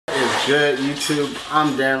good, YouTube?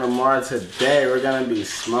 I'm Darren Lamar. Today we're gonna be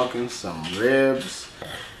smoking some ribs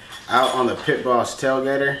out on the Pit Boss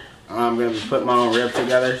Tailgater. I'm gonna be putting my own rib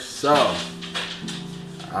together. So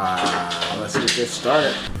let's get this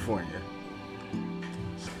started for you.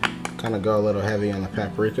 Kind of go a little heavy on the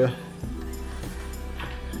paprika.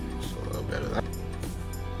 Just a little bit of that.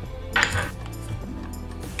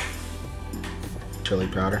 Chili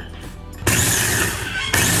powder.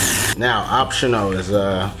 Now, optional is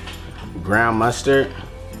ground mustard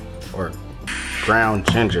or ground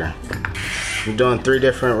ginger. I'm doing 3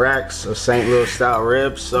 different racks of St. Louis style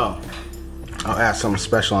ribs, so I'll add something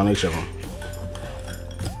special on each of them.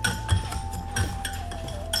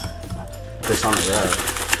 This on the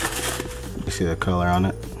rub. You see the color on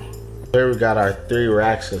it? Here we got our 3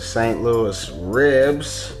 racks of St. Louis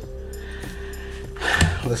ribs.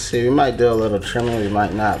 Let's see, we might do a little trimming, we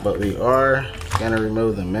might not, but we are gonna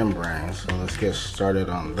remove the membrane. So let's get started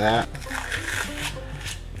on that.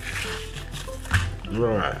 All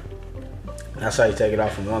right, that's how you take it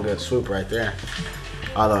off in one good swoop right there.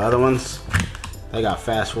 All the other ones, they got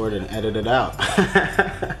fast forwarded and edited out.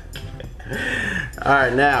 All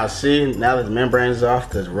right, now see, now that the membrane's off,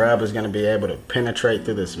 the rub is gonna be able to penetrate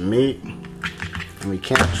through this meat. And we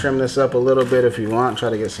can trim this up a little bit if you want.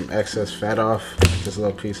 Try to get some excess fat off. This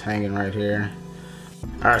little piece hanging right here.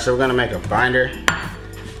 All right, so we're gonna make a binder.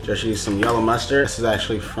 Just use some yellow mustard. This is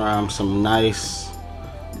actually from some nice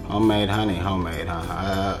homemade honey.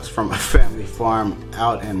 It's from a family farm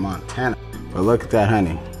out in Montana. But look at that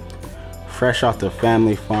honey. Fresh off the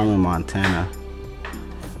family farm in Montana.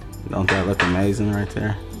 Don't that look amazing right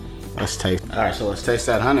there? Let's taste. All right, so let's taste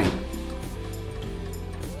that honey.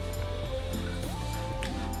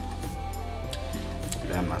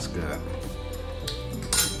 That's good.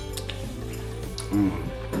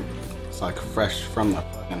 It's like fresh from the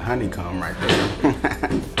fucking honeycomb right there.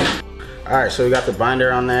 Alright, so we got the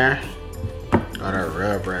binder on there. Got our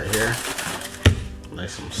rub right here. Lay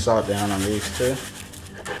some salt down on these 2.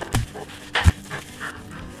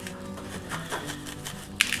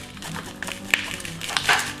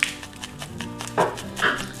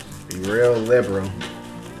 Be real liberal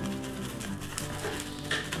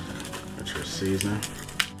with your seasoning.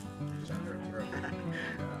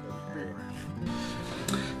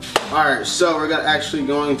 Alright, so we're actually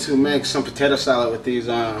going to make some potato salad with these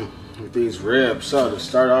ribs. So to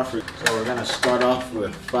start off, we're gonna start off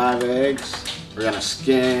with 5 eggs. We're gonna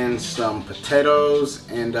skin some potatoes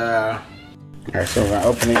and alright, so we're gonna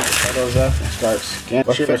open these potatoes up and start skinning.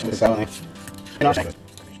 What's your favorite salad? A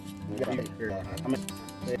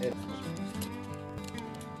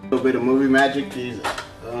little bit of movie magic. These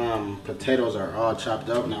potatoes are all chopped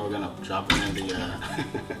up. Now we're gonna drop them in the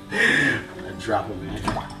drop them in.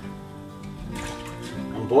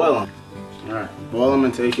 And boil them. All right, boil them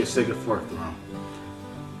until you can stick a fork through them.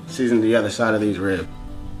 Season the other side of these ribs.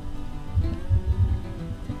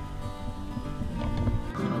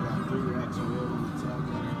 I got 3 racks of rib on the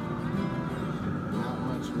tailgater. Not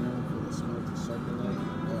much room for the smoke to circulate,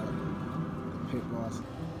 but the Pit Boss.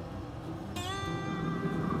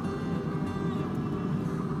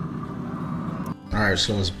 Alright,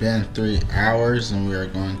 so it's been 3 hours and we are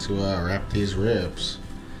going to wrap these ribs.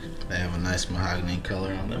 They have a nice mahogany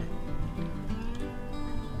color on them.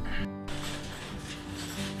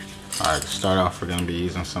 Alright, to start off, we're going to be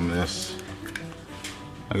using some of this.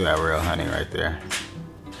 Look at that real honey right there.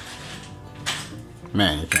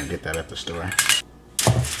 Man, you can't get that at the store.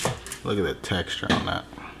 Look at the texture on that.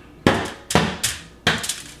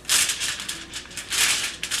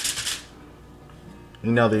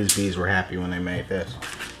 You know these bees were happy when they made this.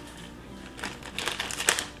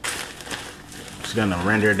 It's gonna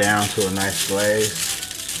render down to a nice glaze.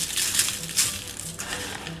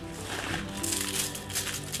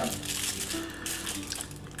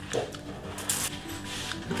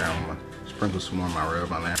 I'm gonna sprinkle some more of my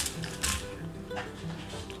rub on there.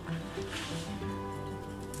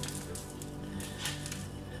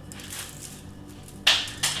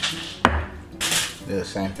 Do the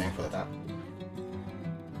same thing for the top.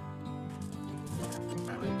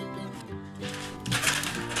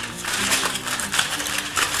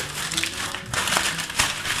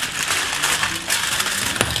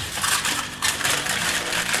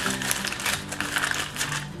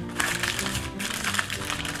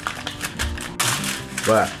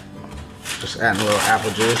 But just adding a little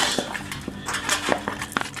apple juice.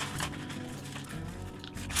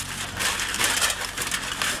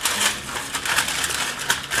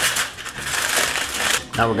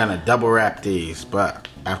 Now we're gonna double wrap these, but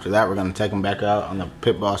after that we're gonna take them back out on the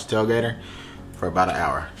Pit Boss Tailgater for about an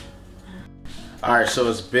hour. Alright, so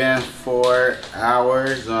it's been 4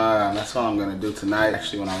 hours. That's all I'm gonna do tonight.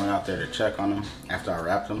 Actually, when I went out there to check on them after I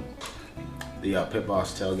wrapped them, the Pit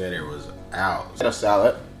Boss Tailgater was out. Potato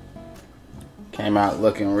salad came out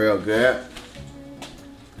looking real good.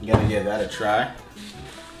 Gonna give that a try.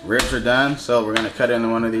 Ribs are done, so we're gonna cut into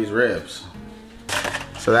one of these ribs.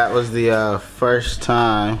 So that was the first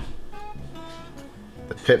time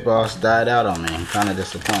the Pit Boss died out on me. I'm kind of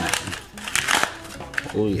disappointed.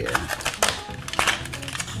 Oh yeah.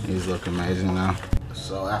 These look amazing now.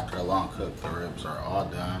 So after a long cook, the ribs are all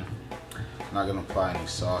done. I'm not gonna apply any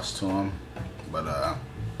sauce to them, but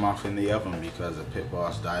I'm off in the oven because the Pit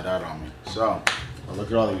Boss died out on me. So, look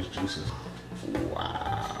at all these juices.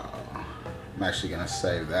 Wow. I'm actually gonna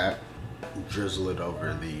save that. Drizzle it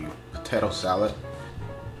over the potato salad.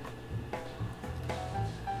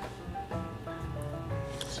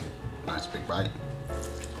 Nice big bite.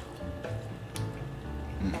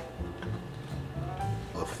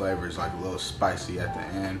 The flavor is like a little spicy at the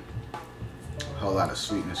end. A whole lot of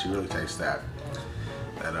sweetness. You really taste that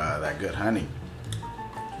good honey.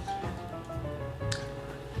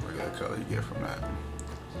 Look at the color you get from that.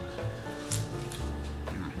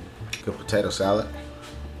 Good potato salad.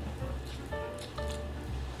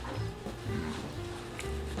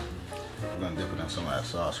 I'm gonna dip it in some of that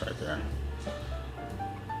sauce right there.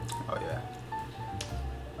 Oh yeah.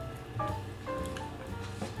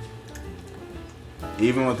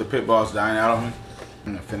 Even with the Pit Boss dying out of them,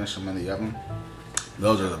 I'm gonna finish them in the oven.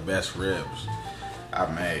 Those are the best ribs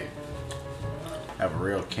I've made. Have a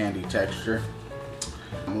real candy texture.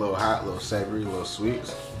 A little hot, a little savory, a little sweet.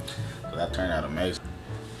 So that turned out amazing.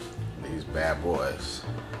 These bad boys.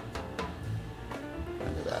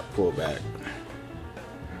 Look at that pull back.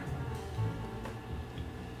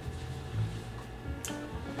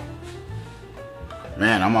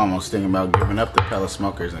 Man, I'm almost thinking about giving up the pellet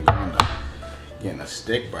smokers and going to getting a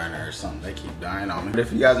stick burner or something. They keep dying on me. But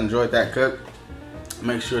if you guys enjoyed that cook,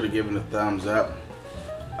 make sure to give it a thumbs up.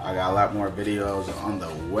 I got a lot more videos on the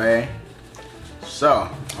way. So,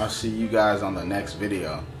 I'll see you guys on the next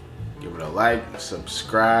video. Give it a like,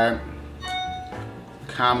 subscribe,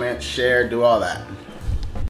 comment, share, do all that.